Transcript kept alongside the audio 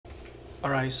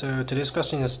Alright, so today's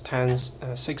question is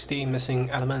 1060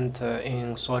 missing element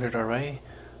in sorted array.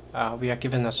 We are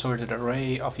given a sorted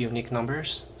array of unique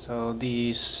numbers. So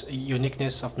the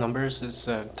uniqueness of numbers is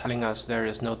telling us there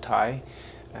is no tie.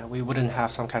 We wouldn't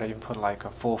have some kind of input like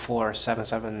a 4, 4, 7,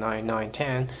 7, 9, 9,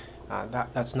 10.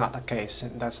 That's not the case.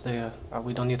 That's the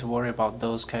we don't need to worry about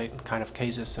those kind of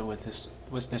cases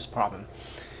with this problem.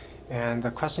 And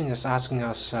the question is asking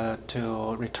us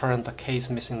to return the case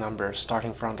missing number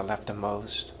starting from the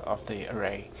leftmost of the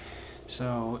array.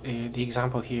 So the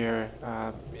example here,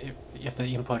 if the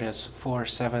input is 4,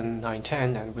 7, 9,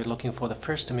 10, and we're looking for the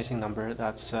first missing number,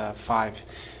 that's 5,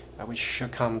 which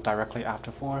should come directly after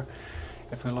 4.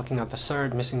 If we're looking at the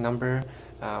third missing number,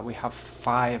 we have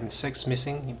 5 and 6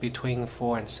 missing between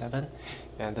 4 and 7,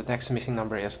 and the next missing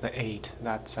number is the 8,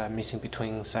 that's missing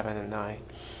between 7 and 9.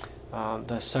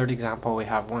 The third example, we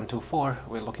have 1, 2, 4.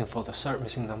 We're looking for the third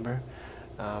missing number.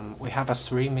 We have a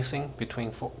 3 missing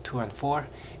between 2 and 4,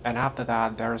 and after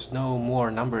that there's no more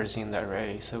numbers in the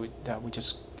array, so we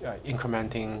just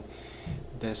incrementing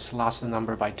this last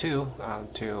number by 2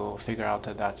 to figure out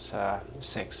that that's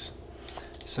 6.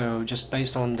 So just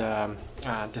based on the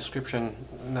description,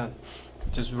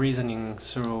 just reasoning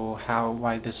through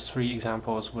why these 3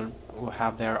 examples will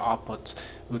have their outputs,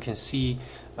 we can see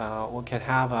we can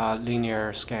have a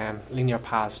linear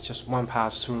pass, just one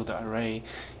pass through the array,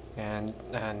 and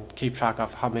keep track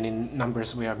of how many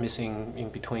numbers we are missing in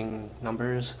between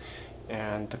numbers,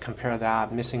 and to compare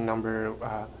that missing number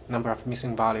of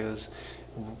missing values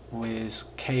with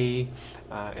k,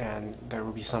 and there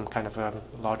will be some kind of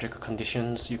logical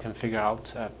conditions you can figure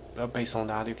out. Based on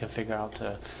that, you can figure out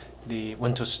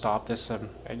when to stop this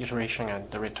iteration and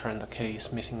to return the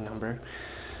case missing number.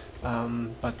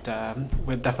 But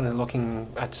we're definitely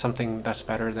looking at something that's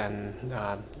better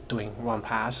than doing one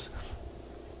pass.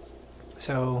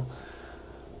 So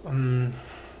I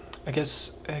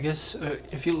guess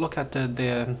if you look at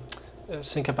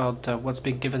think about what's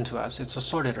being given to us, it's a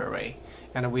sorted array,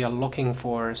 and we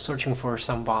are searching for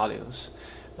some values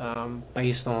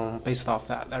based off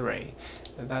that array.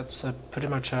 That's pretty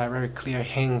much a very clear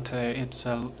hint.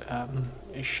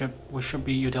 We should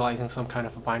be utilizing some kind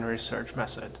of a binary search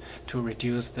method to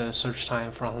reduce the search time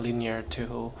from linear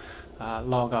to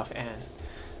log of n.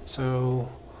 So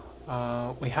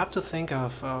we have to think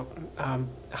of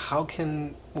how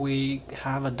can we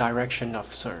have a direction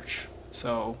of search.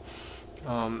 So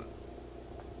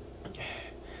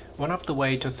one of the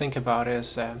way to think about it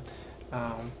is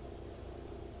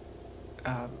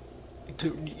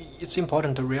it's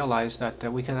important to realize that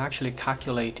we can actually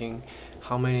calculating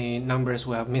how many numbers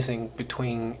we are missing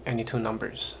between any two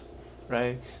numbers,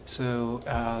 right? So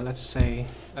let's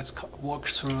walk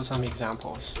through some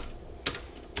examples.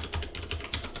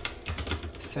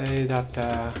 Say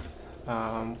that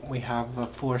we have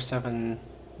 4, 7,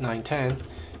 9, 10.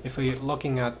 If we're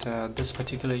looking at this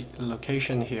particular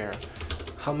location here,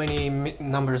 how many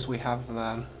numbers we have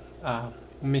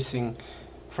missing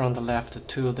from the left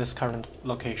to this current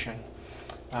location?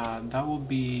 That would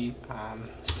be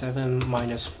 7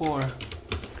 minus 4,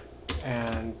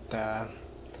 and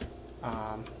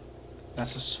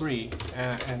that's a 3,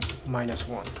 and minus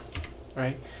 1,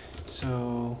 right?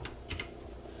 So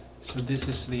this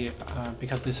is the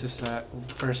because this is the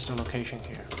first location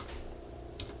here.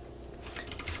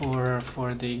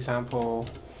 For the example,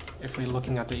 if we're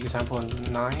looking at the example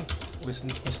 9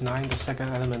 with 9, the second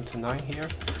element 9 here,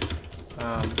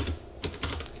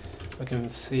 we can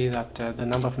see that the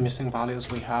number of missing values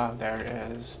we have there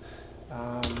is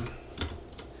how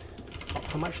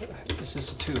much? This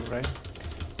is 2, right?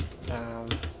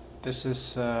 This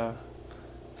is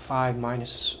 5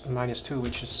 minus 2,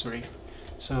 which is 3.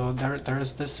 So there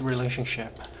is this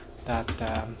relationship that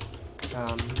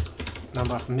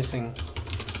number of missing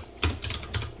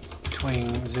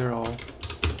between 0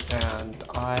 and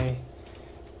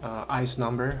i's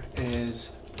number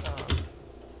is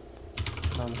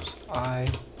nums I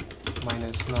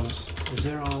minus nums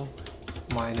 0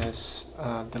 minus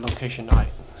the location I,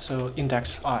 so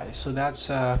index I. So that's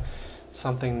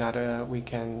something that we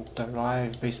can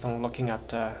derive based on looking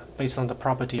at based on the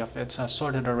property of its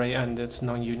sorted array and it's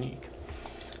non-unique.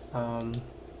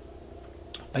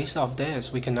 Based off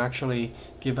this, we can actually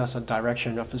give us a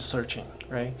direction of the searching,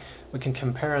 right? We can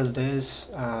compare this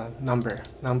number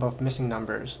of missing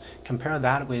numbers, compare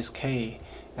that with k,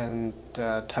 and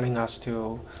telling us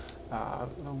to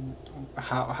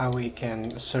how we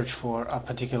can search for a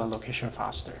particular location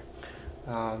faster.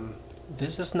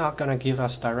 This is not going to give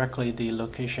us directly the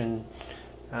location,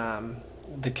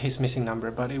 the case missing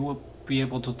number, but it will be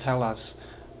able to tell us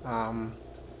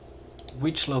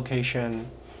which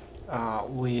location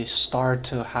we start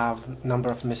to have number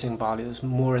of missing values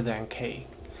more than k.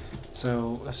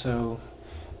 So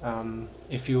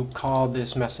if you call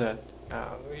this method,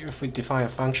 if we define a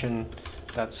function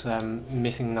that's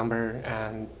missing number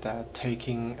and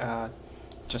taking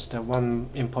just one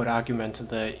input argument to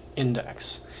the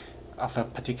index of a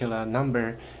particular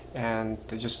number, and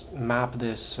just map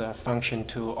this function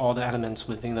to all the elements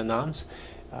within the nums,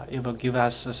 it will give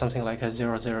us something like a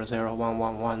 0, 0, 0, 1,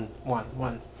 1, 1, 1,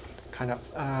 1 kind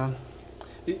of.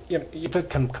 If we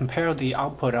can compare the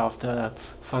output of the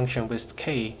function with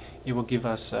k, it will give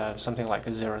us something like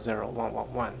a 0, 0, 1,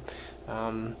 1,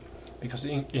 1. Because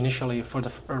initially for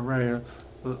the array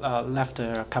left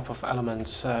a couple of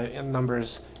elements,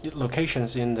 numbers,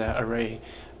 locations in the array,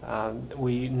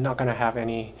 we're not going to have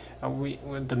any,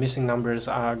 the missing numbers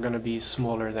are going to be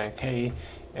smaller than k,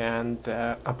 and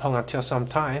until some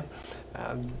time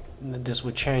this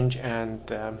will change, and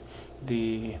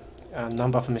the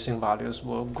number of missing values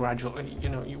will gradually,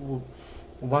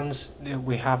 once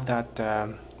we have that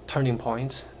turning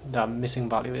point, the missing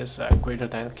value is greater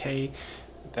than k,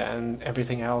 then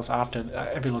everything else after,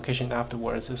 every location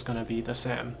afterwards is going to be the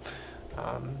same.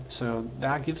 So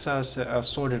that gives us a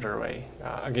sorted array.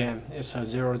 Again, it's a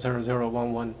 0, 0, 0,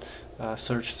 1, 1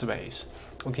 search space.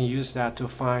 We can use that to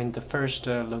find the first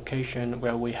location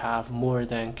where we have more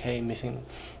than k missing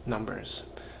numbers.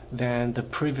 Then the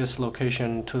previous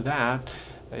location to that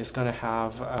is going to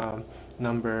have a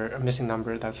missing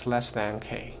number that's less than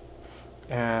k.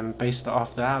 And based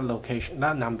off that location,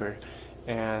 that number,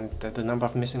 and the number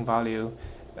of missing value,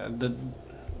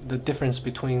 the difference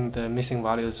between the missing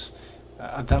values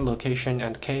at that location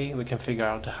and k, we can figure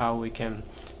out how we can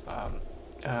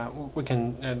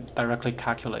directly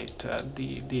calculate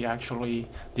the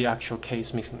actual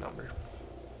k's missing number.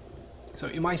 So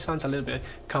it might sound a little bit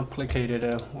complicated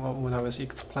when I was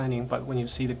explaining, but when you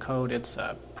see the code, it's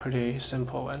pretty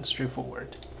simple and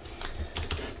straightforward.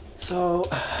 So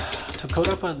to code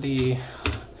up the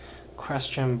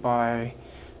question by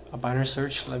a binary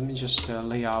search, let me just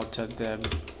lay out the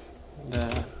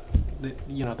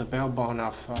bare bone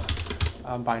of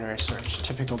binary search,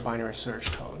 typical binary search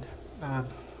code.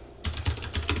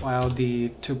 While the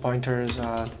two pointers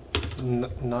are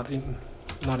not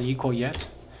equal yet,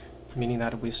 meaning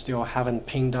that we still haven't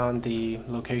pinned down the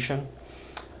location,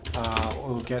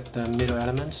 we'll get the middle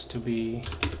elements to be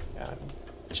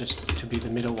just to be the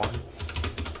middle one,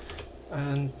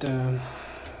 and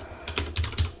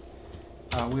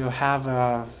we'll have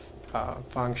a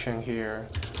function here,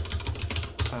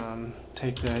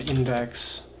 take the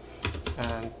index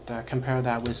and compare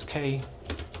that with k.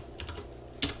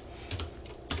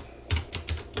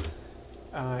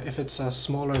 If it's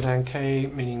smaller than k,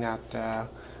 meaning that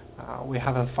we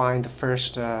haven't found the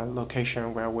first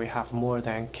location where we have more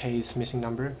than k's missing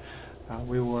number,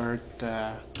 we would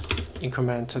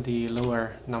increment to the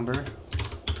lower number.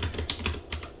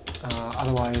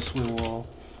 Otherwise, we will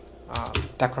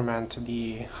decrement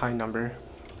the high number.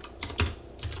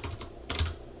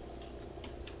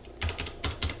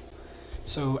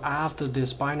 So after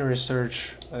this binary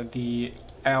search, the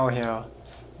L here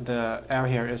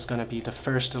is going to be the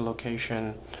first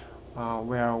location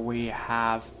where we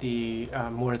have the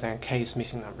more than k's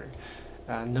missing number.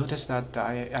 Notice that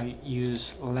I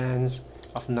use length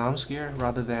of nums here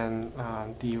rather than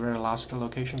the very last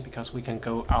location, because we can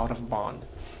go out of bound.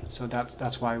 So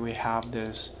that's why we have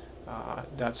this.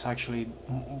 That's actually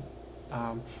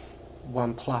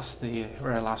 1 plus the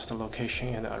very last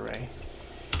location in the array.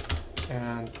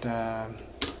 And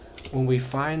when we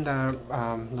find that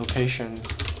location,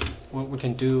 what we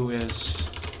can do is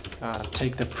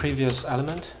take the previous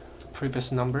element,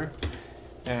 previous number,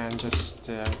 and just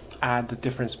add the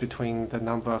difference between the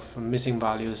number of missing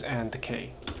values and the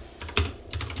k.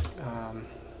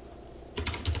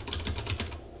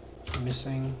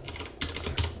 Missing,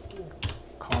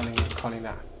 calling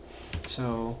that.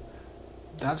 So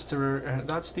that's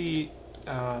the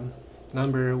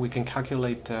number we can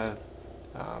calculate.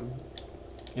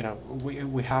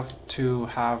 We have to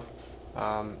have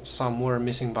some more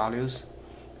missing values.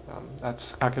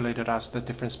 That's calculated as the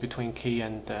difference between k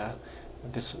and the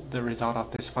result of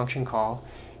this function call.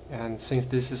 And since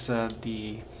this is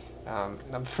the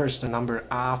first number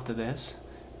after this,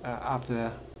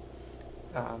 after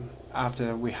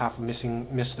we have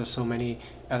missed so many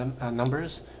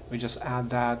numbers, we just add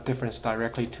that difference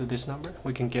directly to this number.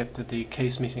 We can get the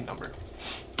k's missing number.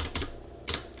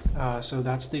 So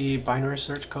that's the binary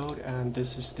search code, and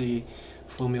this is the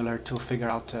formula to figure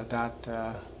out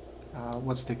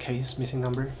what's the k's missing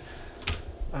number.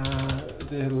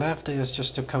 The left is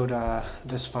just to code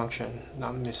this function,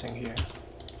 not missing here.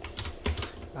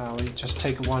 we just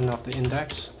take one of the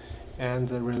index, and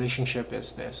the relationship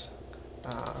is this.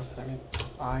 Let me put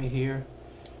I here.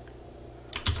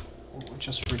 We'll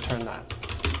just return that.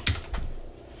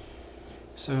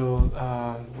 So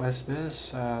with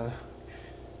this, the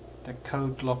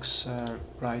code looks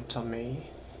right to me.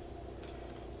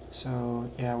 So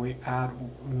yeah,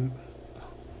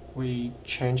 we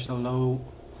change the lower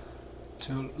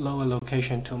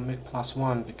location to mid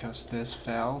 +1 because this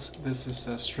fails. This is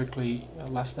strictly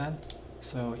less than.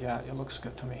 So yeah, it looks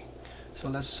good to me. So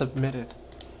let's submit it.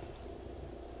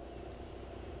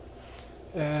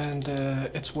 And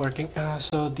it's working.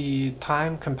 So the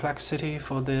time complexity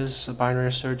for this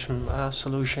binary search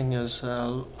solution is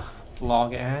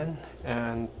log n,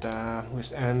 and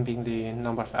with n being the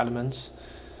number of elements.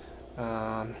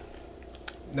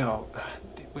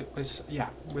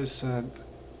 With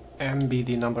m be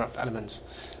the number of elements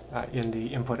in the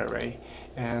input array,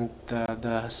 and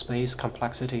the space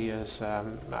complexity is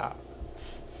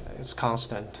it's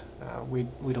constant. We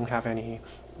don't have any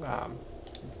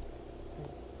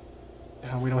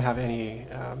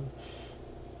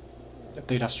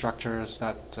data structures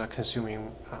that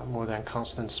consuming more than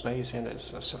constant space in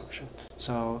this solution.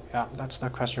 So yeah, that's the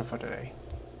question for today.